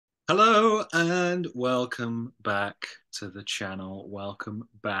Hello and welcome back to the channel. Welcome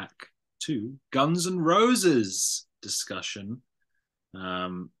back to Guns N' Roses discussion.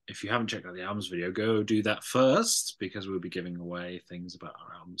 If you haven't checked out the albums video, go do that first because we'll be giving away things about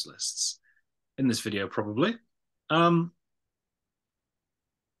our albums lists in this video probably. Um,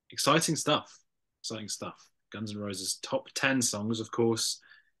 exciting stuff. Exciting stuff. Guns N' Roses top 10 songs, of course.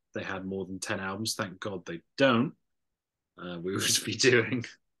 They had more than 10 albums. Thank God they don't. We would be doing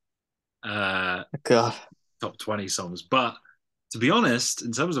uh, God, top 20 songs. But to be honest,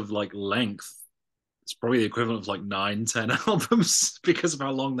 in terms of like length, it's probably the equivalent of like 9, 10 albums because of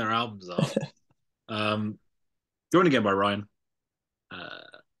how long their albums are. Going again by Ryan. Uh,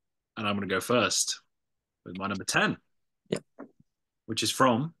 and I'm going to go first with my number 10, yeah, which is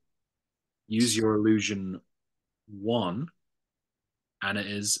from Use Your Illusion 1. And it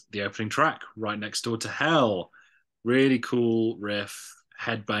is the opening track, Right Next Door to Hell. Really cool riff,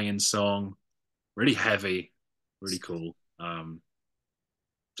 headbanging song, really heavy, really cool.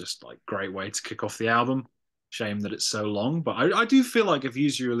 Just like great way to kick off the album. Shame that it's so long, but I do feel like if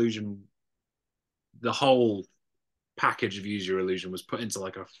Use Your Illusion, the whole package of Use Your Illusion was put into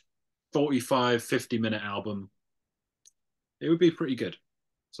like a 45, 50-minute album, it would be pretty good.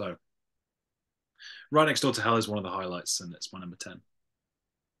 So, Right Next Door to Hell is one of the highlights, and it's my number 10.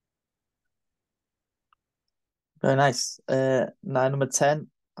 very nice. Now number 10.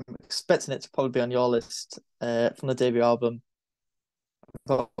 I'm expecting it to probably be on your list from the debut album.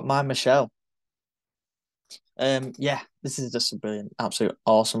 But My Michelle. Yeah, this is just a brilliant, absolute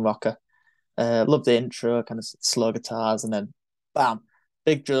awesome rocker. Love the intro, kind of slow guitars, and then bam,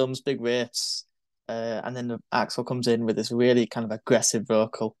 big drums, big riffs. And then the Axl comes in with this really kind of aggressive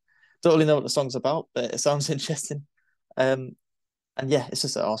vocal. Don't really know what the song's about, but it sounds interesting. Um, and yeah, it's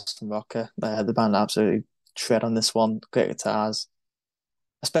just an awesome rocker. The band absolutely shred on this one. Great guitars,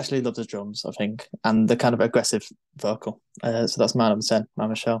 especially love the drums, I think, and the kind of aggressive vocal. So that's my number 10, my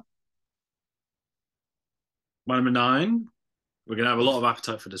Michelle. My number 9, we're going to have a lot of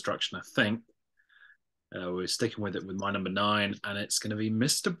appetite for destruction, I think. We're sticking with it with my number 9, and it's going to be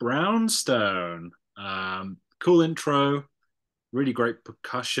Mr. Brownstone. Cool intro, really great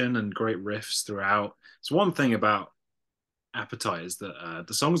percussion and great riffs throughout. It's one thing about Appetite is that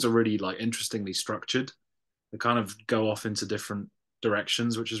the songs are really like interestingly structured. They kind of go off into different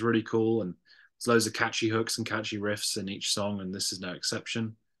directions, which is really cool. And there's loads of catchy hooks and catchy riffs in each song, and this is no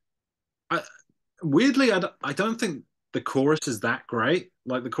exception. I, weirdly, I don't think the chorus is that great.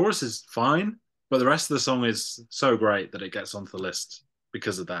 Like the chorus is fine, but the rest of the song is so great that it gets onto the list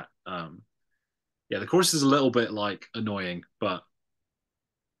because of that. Yeah, the chorus is a little bit like annoying, but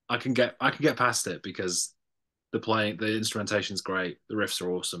I can get past it because the instrumentation is great, the riffs are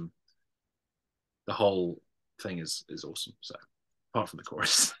awesome, the whole thing is awesome. So apart from the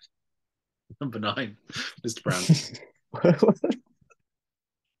chorus, number 9, Mr. Brown.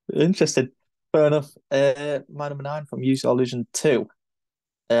 Interesting. Fair enough. My number 9 from Use Your Illusion 2.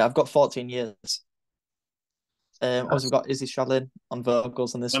 I've got 14 years. Obviously, we've That's got Izzy Stradlin on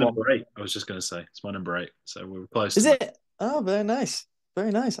vocals on my this one. number 8. I was just going to say it's my number 8, so we were close to Is that. it? Oh, very nice.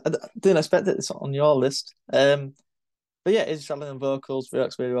 Very nice. Didn't expect it it's on your list. But yeah, Izzy Stradlin on vocals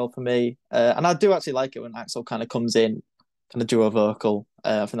works really well for me. And I do actually like it when Axl kind of comes in, kind of duo vocal.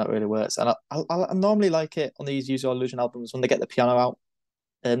 I think that really works. And I normally like it on these Use Your Illusion albums when they get the piano out.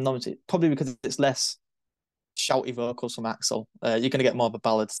 Normally, probably because it's less shouty vocals from Axl. You're going to get more of a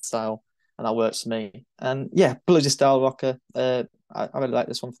ballad style, and that works for me. And yeah, bluesy style rocker. I really like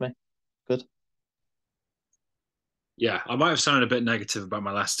this one for me. Good. Yeah, I might have sounded a bit negative about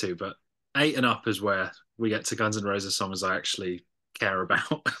my last two, but 8 and up is where we get to Guns N' Roses songs I actually care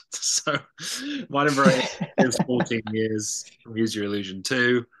about. So my number 8 is 14 Years from Use Your Illusion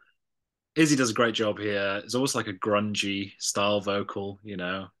 2. Izzy does a great job here. It's almost like a grungy style vocal,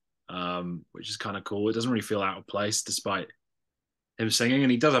 which is kind of cool. It doesn't really feel out of place despite him singing,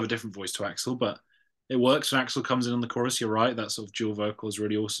 and he does have a different voice to Axl, but it works when Axl comes in on the chorus. You're right, that sort of dual vocal is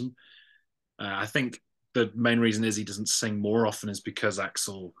really awesome. I think the main reason Izzy doesn't sing more often is because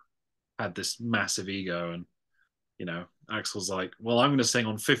Axl had this massive ego, and Axl's like, "Well, I'm going to sing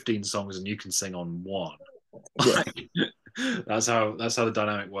on 15 songs, and you can sing on one." Yeah. That's how the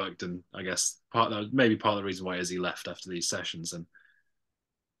dynamic worked, and I guess maybe part of the reason why Izzy left after these sessions. And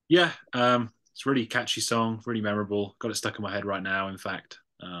yeah, it's a really catchy song, really memorable. Got it stuck in my head right now. In fact,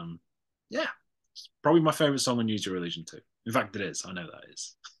 yeah, it's probably my favorite song on Use Your Illusion 2. In fact, it is. I know that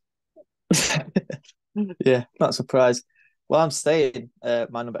is. Yeah, not surprised. Well, I'm staying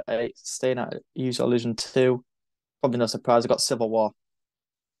my number 8, staying at Use Your Illusion 2. Probably no surprise. I got Civil War.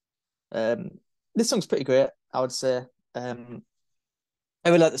 Um, this song's pretty great, I would say. Um, I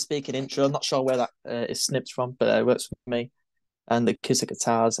really like the speaking intro. I'm not sure where that is snipped from, but it works for me. And the acoustic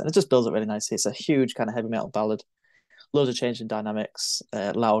guitars, and it just builds up really nicely. It's a huge kind of heavy metal ballad, loads of changing dynamics,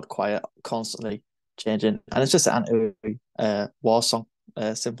 loud, quiet, constantly changing, and it's just an anti war song.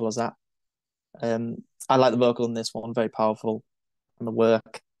 Simple as that. Um, I like the vocal in this one, very powerful, and the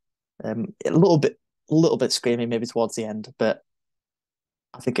work. A little bit screamy maybe towards the end, but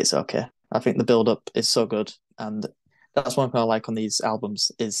I think it's okay. I think the build up is so good, and that's one thing I like on these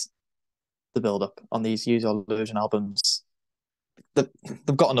albums is the build up on these Use Your Illusion albums. They've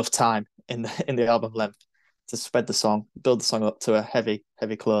got enough time in the album length to spread the song, build the song up to a heavy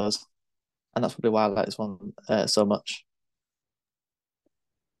close, and that's probably why I like this one so much.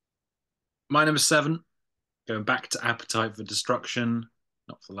 My number seven, going back to Appetite for Destruction,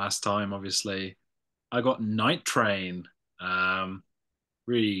 not for the last time, obviously. I got Night Train. Um,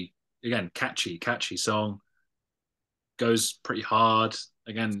 really, again, catchy song. Goes pretty hard.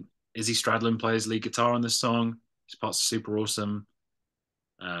 Again, Izzy Stradlin plays lead guitar on this song. His parts are super awesome.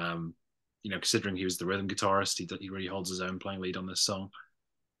 Um, considering he was the rhythm guitarist, he really holds his own playing lead on this song.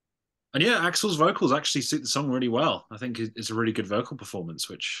 And yeah, Axel's vocals actually suit the song really well. I think it's a really good vocal performance,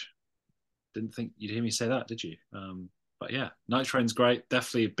 which didn't think you'd hear me say that, did you? But yeah, Night Train's great.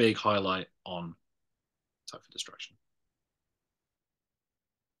 Definitely a big highlight on Type for Destruction.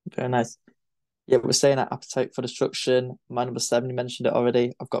 Very nice. Yeah, we're staying at Appetite for Destruction. My number seven, you mentioned it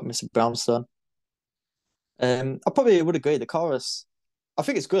already. I've got Mr. Brownstone. I probably would agree. The chorus, I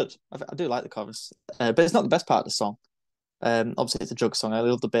think it's good. I do like the chorus, but it's not the best part of the song. Obviously, it's a drug song. I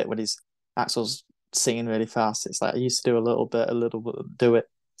love the bit when he's Axel's singing really fast. It's like I used to do a little bit, do it.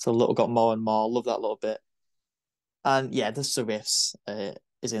 So a little got more and more. Love that little bit. And yeah, there's the riffs.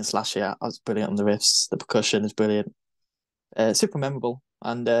 Is in Slash here. I was brilliant on the riffs. The percussion is brilliant. Super memorable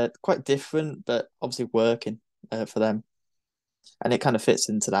and quite different, but obviously working for them. And it kind of fits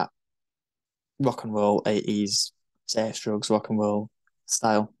into that rock and roll 80s sex drugs rock and roll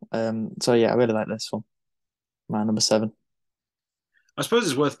style. So yeah, I really like this one. My number seven. I suppose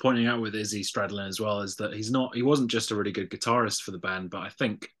it's worth pointing out with Izzy Stradlin as well is that he wasn't just a really good guitarist for the band, but I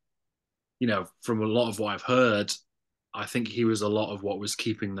think, from a lot of what I've heard, I think he was a lot of what was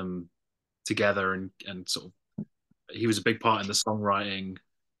keeping them together and sort of he was a big part in the songwriting.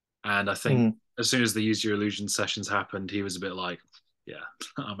 And I think as soon as the Use Your Illusion sessions happened, he was a bit like, yeah,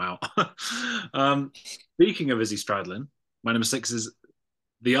 I'm out. Speaking of Izzy Stradlin, my number six is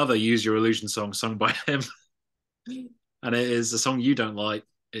the other Use Your Illusion song sung by him. And it is a song you don't like.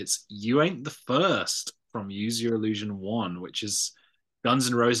 It's You Ain't the First from Use Your Illusion 1, which is Guns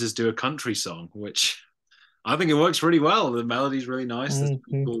N' Roses do a country song, which I think it works really well. The melody's really nice. There's a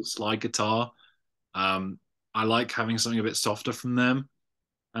cool slide guitar. I like having something a bit softer from them.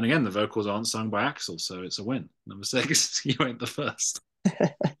 And again, the vocals aren't sung by Axel, so it's a win. Number six, You Ain't the First.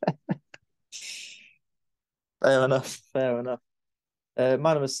 Fair enough. Fair enough.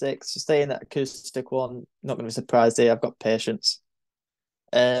 My number six, staying that acoustic one. Not going to be surprised here. I've got Patience.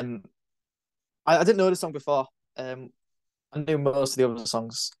 Um, I didn't know this song before. I knew most of the other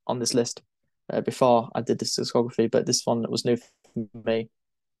songs on this list before I did this discography, but this one was new for me.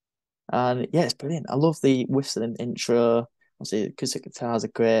 And yeah, it's brilliant. I love the whistling intro. Obviously, the acoustic guitars are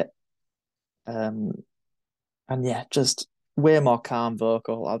great. Um, and yeah, just way more calm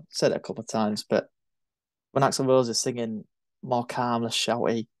vocal. I've said it a couple of times, but when Axl Rose is singing more calm, less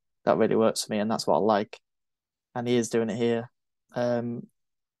shouty, that really works for me, and that's what I like. And he is doing it here. And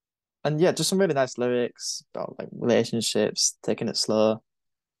yeah, just some really nice lyrics about like relationships, taking it slow,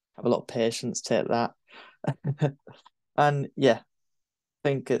 have a lot of patience, take that. And yeah, I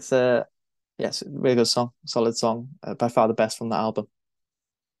think it's a yes, really good song, solid song, by far the best from that album.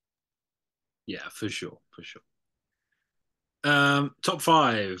 Yeah, for sure, for sure. Top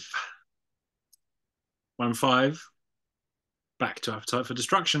five. One five. Back to Appetite for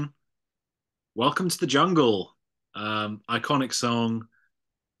Destruction. Welcome to the Jungle. Iconic song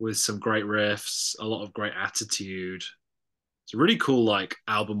with some great riffs, a lot of great attitude. It's a really cool, like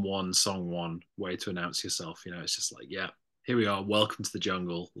album one, song one way to announce yourself. It's just like, yeah, here we are. Welcome to the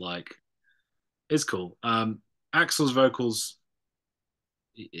jungle. Like, it's cool. Axel's vocals,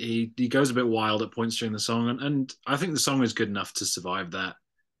 he goes a bit wild at points during the song, and I think the song is good enough to survive that.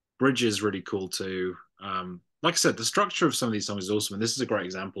 Bridge is really cool too. Like I said, the structure of some of these songs is awesome, and this is a great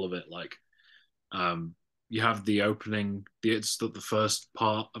example of it. Like, you have the opening, it's the first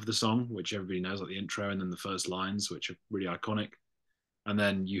part of the song, which everybody knows, like the intro, and then the first lines, which are really iconic. And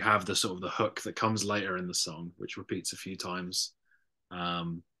then you have the sort of the hook that comes later in the song, which repeats a few times.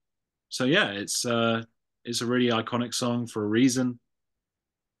 So yeah, it's a really iconic song for a reason.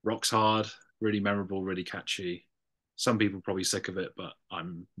 Rocks hard, really memorable, really catchy. Some people are probably sick of it, but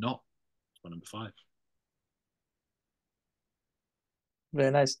I'm not. It's my number five.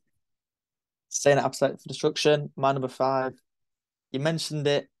 Very nice. Staying at Appetite for Destruction, my number five. You mentioned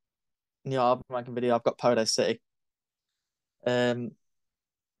it in your album ranking video. I've got Paradise City. Um,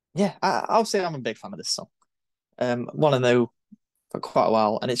 yeah, I'll say I'm a big fan of this song. Want to know for quite a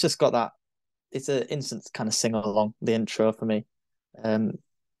while, and it's just got that. It's an instant kind of sing along. The intro for me, um,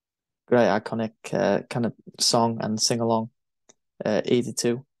 great iconic kind of song and sing along. Easy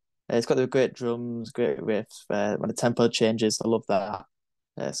to. It's got the great drums, great riffs. When the tempo changes, I love that.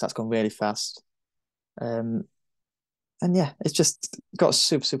 It starts going really fast. Um, and yeah, it's just got a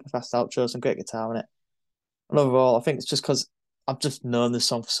super fast outro, some great guitar in it. And overall, I think it's just because I've just known this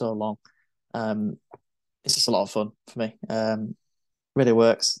song for so long. Um, it's just a lot of fun for me. Really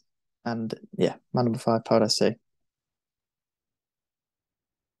works. And yeah, my number five, Paradise City.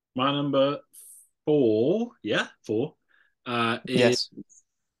 My number four, yeah, four, is Yes.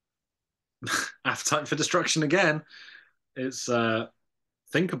 Appetite for Destruction again. It's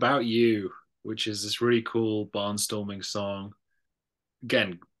Think About You, which is this really cool barnstorming song.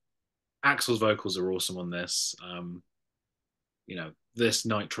 Again, Axel's vocals are awesome on this. This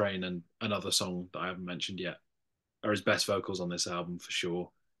Night Train and another song that I haven't mentioned yet are his best vocals on this album for sure.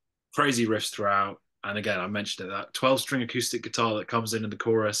 Crazy riffs throughout. And again, I mentioned it, that 12-string acoustic guitar that comes in the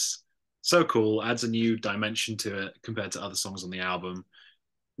chorus. So cool, adds a new dimension to it compared to other songs on the album.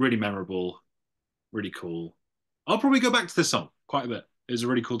 Really memorable, really cool. I'll probably go back to this song quite a bit. It was a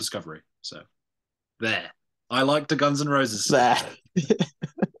really cool discovery. So there. I like the Guns N' Roses song.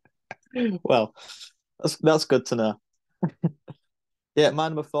 There. Well, that's good to know. Yeah, my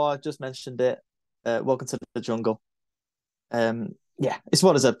number four, I just mentioned it. Welcome to the Jungle. Yeah, it's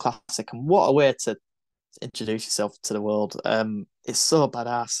what is a classic, and what a way to introduce yourself to the world. It's so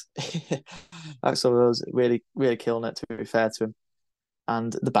badass. Axl Rose really killing it. To be fair to him,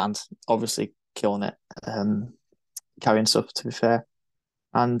 and the band obviously killing it. Carrying stuff. To be fair,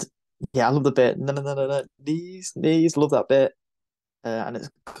 and yeah, I love the bit. No, no, no, no, no. Knees. Love that bit. And it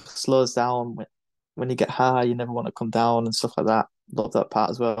slows down when you get high. You never want to come down and stuff like that. Love that part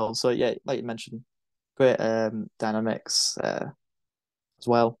as well. So yeah, like you mentioned, great dynamics as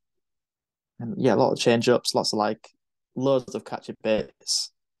well. And yeah, a lot of change ups, lots of loads of catchy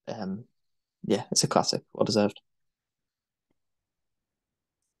bits. Um, yeah, it's a classic, well deserved.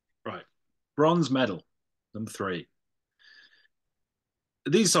 Right. Bronze Medal, number three.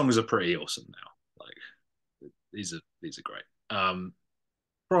 These songs are pretty awesome now. Like these are great.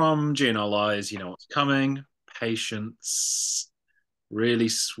 From GNR Lies, You Know What's Coming, Patience, really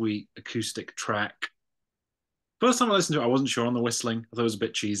sweet acoustic track. First time I listened to it, I wasn't sure on the whistling. I thought it was a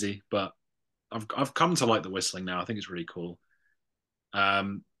bit cheesy, but I've come to like the whistling now. I think it's really cool.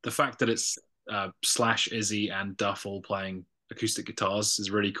 The fact that it's Slash, Izzy, and Duff all playing acoustic guitars is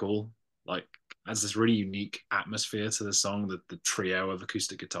really cool. Like, adds this really unique atmosphere to the song, the trio of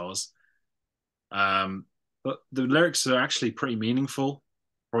acoustic guitars. But the lyrics are actually pretty meaningful.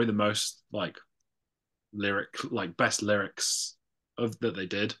 Probably the most best lyrics of that they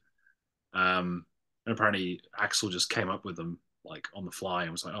did. And apparently Axl just came up with them like on the fly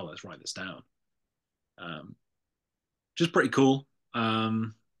and was like, "Oh, let's write this down." Um, just pretty cool.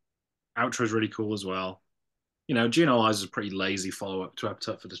 Outro is really cool as well. GNR Lies is a pretty lazy follow up to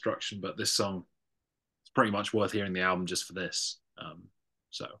Appetite for Destruction, but this song is pretty much worth hearing the album just for this.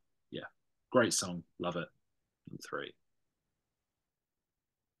 So yeah, great song, love it. Number three.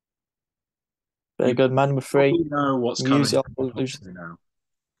 Very You good. Man number three, probably know what's coming Use Your from my top Illusion. two now.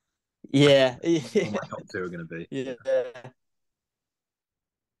 Yeah, What yeah, my top two are going to be. yeah.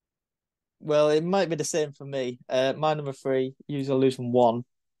 Well, it might be the same for me. My number three, Use Your Illusion one.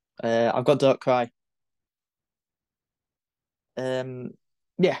 I've got Don't Cry. Um,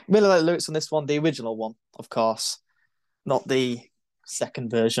 yeah, really like the lyrics on this one, the original one, of course, not the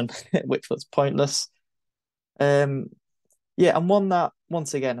second version, which was pointless. Um, yeah, and one that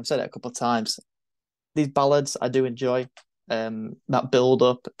once again, I've said it a couple of times. These ballads I do enjoy. That build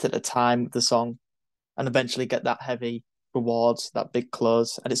up to the time of the song, and eventually get that heavy rewards, that big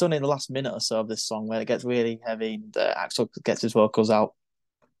close. And it's only in the last minute or so of this song where it gets really heavy and Axl gets his vocals out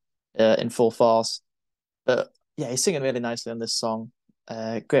in full force. But yeah, he's singing really nicely on this song.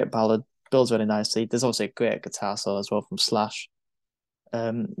 Great ballad, builds really nicely. There's also a great guitar solo as well from Slash. Yeah,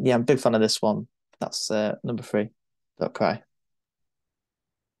 I'm a big fan of this one. That's number three. Don't Cry.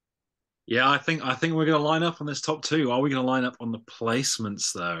 Yeah, I think we're going to line up on this top two. Are we going to line up on the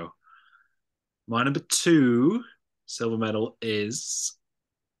placements though? My number two silver medal is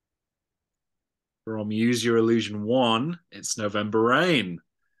from Use Your Illusion 1. It's November Rain.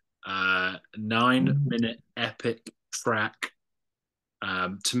 9-minute epic track.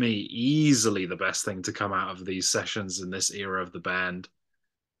 To me, easily the best thing to come out of these sessions in this era of the band.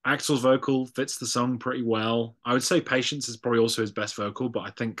 Axel's vocal fits the song pretty well. I would say Patience is probably also his best vocal, but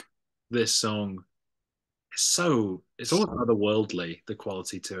I think this song is it's almost otherworldly, the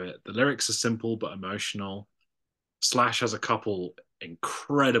quality to it. The lyrics are simple but emotional. Slash has a couple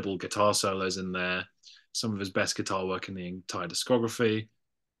incredible guitar solos in there, some of his best guitar work in the entire discography.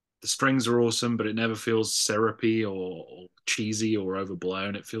 The strings are awesome, but it never feels syrupy or cheesy or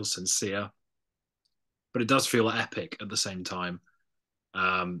overblown. It feels sincere, but it does feel epic at the same time.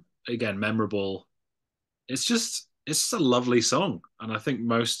 Again, memorable. It's a lovely song, and I think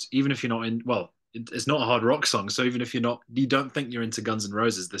most, even if you're not in, well, it's not a hard rock song, so even if you don't think you're into Guns N'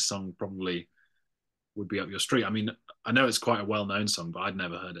 Roses, this song probably would be up your street. I mean, I know it's quite a well-known song, but I'd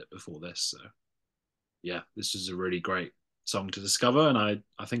never heard it before this, so yeah, this is a really great song to discover, and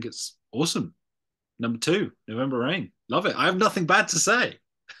I think it's awesome. Number 2, November Rain. Love it. I have nothing bad to say.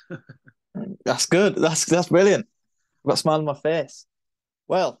 That's good. That's brilliant. I've got a smile on my face.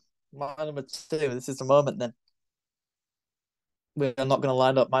 Well, my number 2. This is the moment. Then we're not going to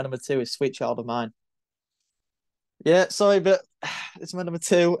line up. My number 2 is "Sweet Child of Mine." Yeah, sorry, but it's my number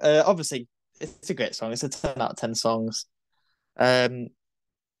 2. Obviously, it's a great song. It's a 10 out of 10 songs. Um,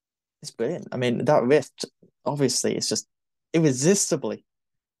 it's brilliant. I mean, that riff, obviously, it's just irresistibly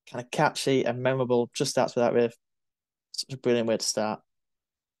kind of catchy and memorable. Just starts with that riff. Such a brilliant way to start.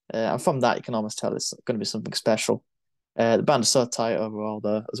 And from that, you can almost tell it's going to be something special. The band is so tight overall,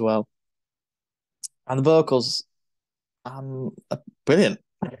 though, as well. And the vocals, brilliant.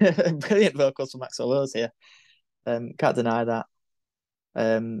 Brilliant vocals from Axl Rose here. Can't deny that.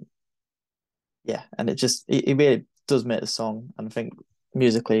 Um, yeah, and it really does make the song. And I think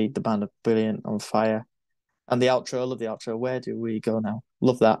musically, the band are brilliant, on fire. And the outro, I love the outro. Where do we go now?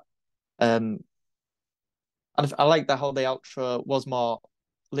 Love that. Um, and I like that how the outro was more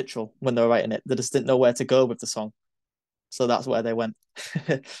literal when they were writing it. They just didn't know where to go with the song. So that's where they went,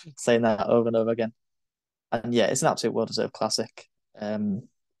 saying that over and over again. And yeah, it's an absolute well-deserved classic.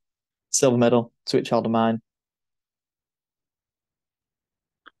 Silver medal, Sweet Child of Mine.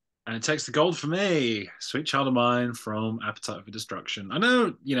 And it takes the gold for me. Sweet Child of Mine from Appetite for Destruction. I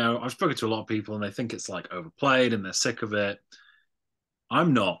know, I've spoken to a lot of people and they think it's like overplayed and they're sick of it.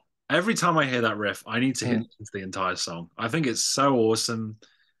 I'm not. Every time I hear that riff, I need to hit the entire song. I think it's so awesome.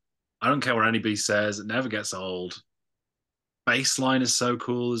 I don't care what anybody says, it never gets old. Bass line is so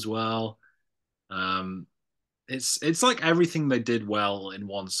cool as well. Um, it's like everything they did well in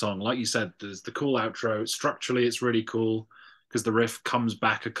one song. Like you said, there's the cool outro. Structurally, it's really cool because the riff comes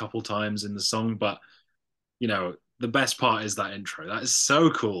back a couple times in the song. But the best part is that intro. That is so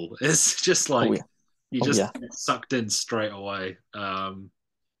cool. It's just like you just get sucked in straight away. And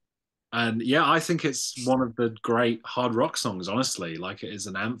yeah, I think it's one of the great hard rock songs. Honestly, like it is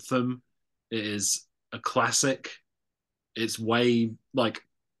an anthem. It is a classic. It's way like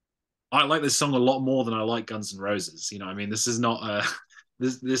I like this song a lot more than I like Guns N' Roses. I mean, this is not a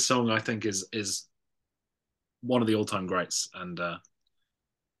this song I think is one of the all time greats, and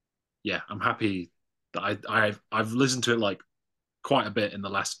yeah, I'm happy that I've listened to it like quite a bit in the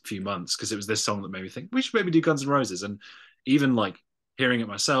last few months because it was this song that made me think we should maybe do Guns N' Roses, and even like hearing it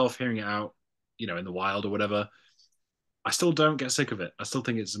myself, hearing it out, in the wild or whatever, I still don't get sick of it. I still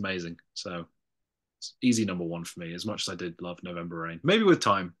think it's amazing. So it's easy number 1 for me, as much as I did love November Rain. Maybe with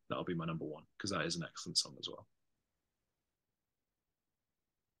time, that'll be my number 1, because that is an excellent song as well.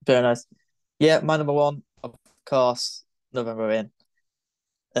 Very nice. Yeah, my number 1, of course, November Rain.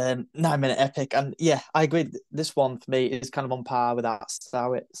 9-minute epic. And yeah, I agree. This one for me is kind of on par with that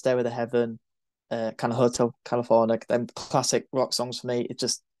Stairway to Heaven, kind of Hotel California, them classic rock songs for me.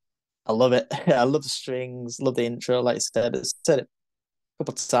 I love it. I love the strings, love the intro. Like I said, it's said it a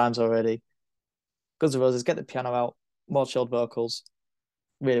couple of times already. Guns N' Roses, get the piano out, more chilled vocals.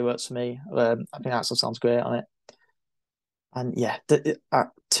 Really works for me. I think Axl sounds great on it. And yeah,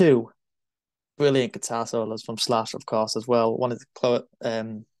 2 brilliant guitar solos from Slash, of course, as well. One is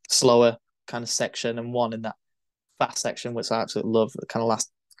the slower kind of section, and one in that fast section, which I absolutely love. The kind of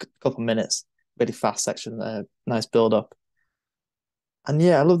last couple of minutes, really fast section, nice build up. And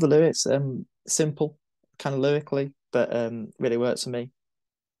yeah, I love the lyrics. Simple, kind of lyrically, but really works for me.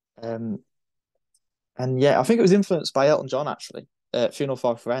 And yeah, I think it was influenced by Elton John actually. Funeral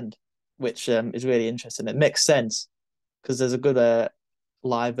for a Friend, which is really interesting. It makes sense because there's a good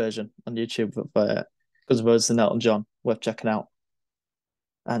live version on YouTube of Guns N' Roses and Elton John, worth checking out.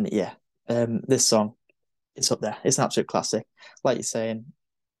 And yeah, this song, it's up there. It's an absolute classic. Like you're saying,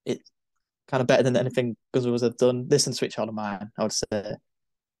 it's kind of better than anything Guns N' Roses have done. This and Sweet Child of Mine, I would say.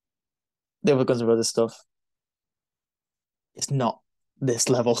 The other Guns N' Roses stuff, it's not this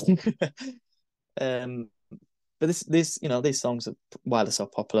level. um, but these songs are why they're so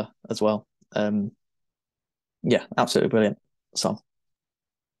popular as well. Yeah, absolutely brilliant song.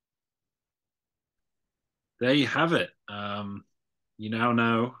 There you have it. You now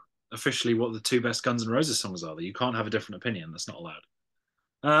know officially what the two best Guns N' Roses songs are. That you can't have a different opinion. That's not allowed.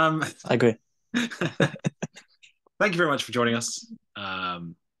 I agree. Thank you very much for joining us.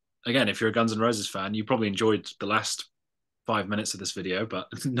 Again, if you're a Guns N' Roses fan, you probably enjoyed the last 5 minutes of this video, but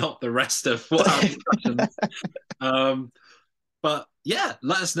not the rest of what our discussion. But yeah,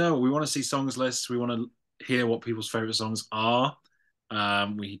 let us know. We want to see songs lists. We want to hear what people's favorite songs are.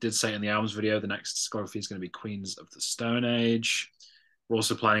 We did say in the albums video, the next discography is going to be Queens of the Stone Age. We're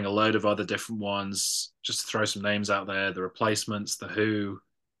also planning a load of other different ones, just to throw some names out there. The Replacements, The Who,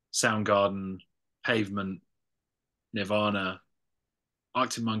 Soundgarden, Pavement, Nirvana,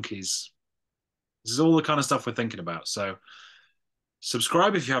 Arctic Monkeys. This is all the kind of stuff we're thinking about. So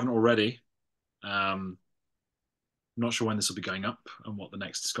subscribe if you haven't already. I'm not sure when this will be going up and what the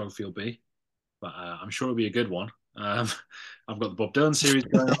next discography will be, but I'm sure it'll be a good one. I've got the Bob Dylan series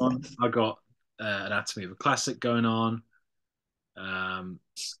going on. I've got Anatomy of a Classic going on.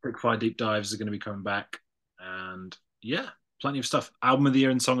 Quickfire deep dives are going to be coming back, and yeah, plenty of stuff. Album of the year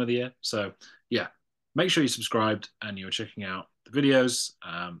and song of the year. So yeah, make sure you subscribed and you're checking out the videos.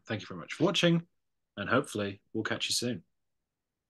 Thank you very much for watching, and hopefully we'll catch you soon.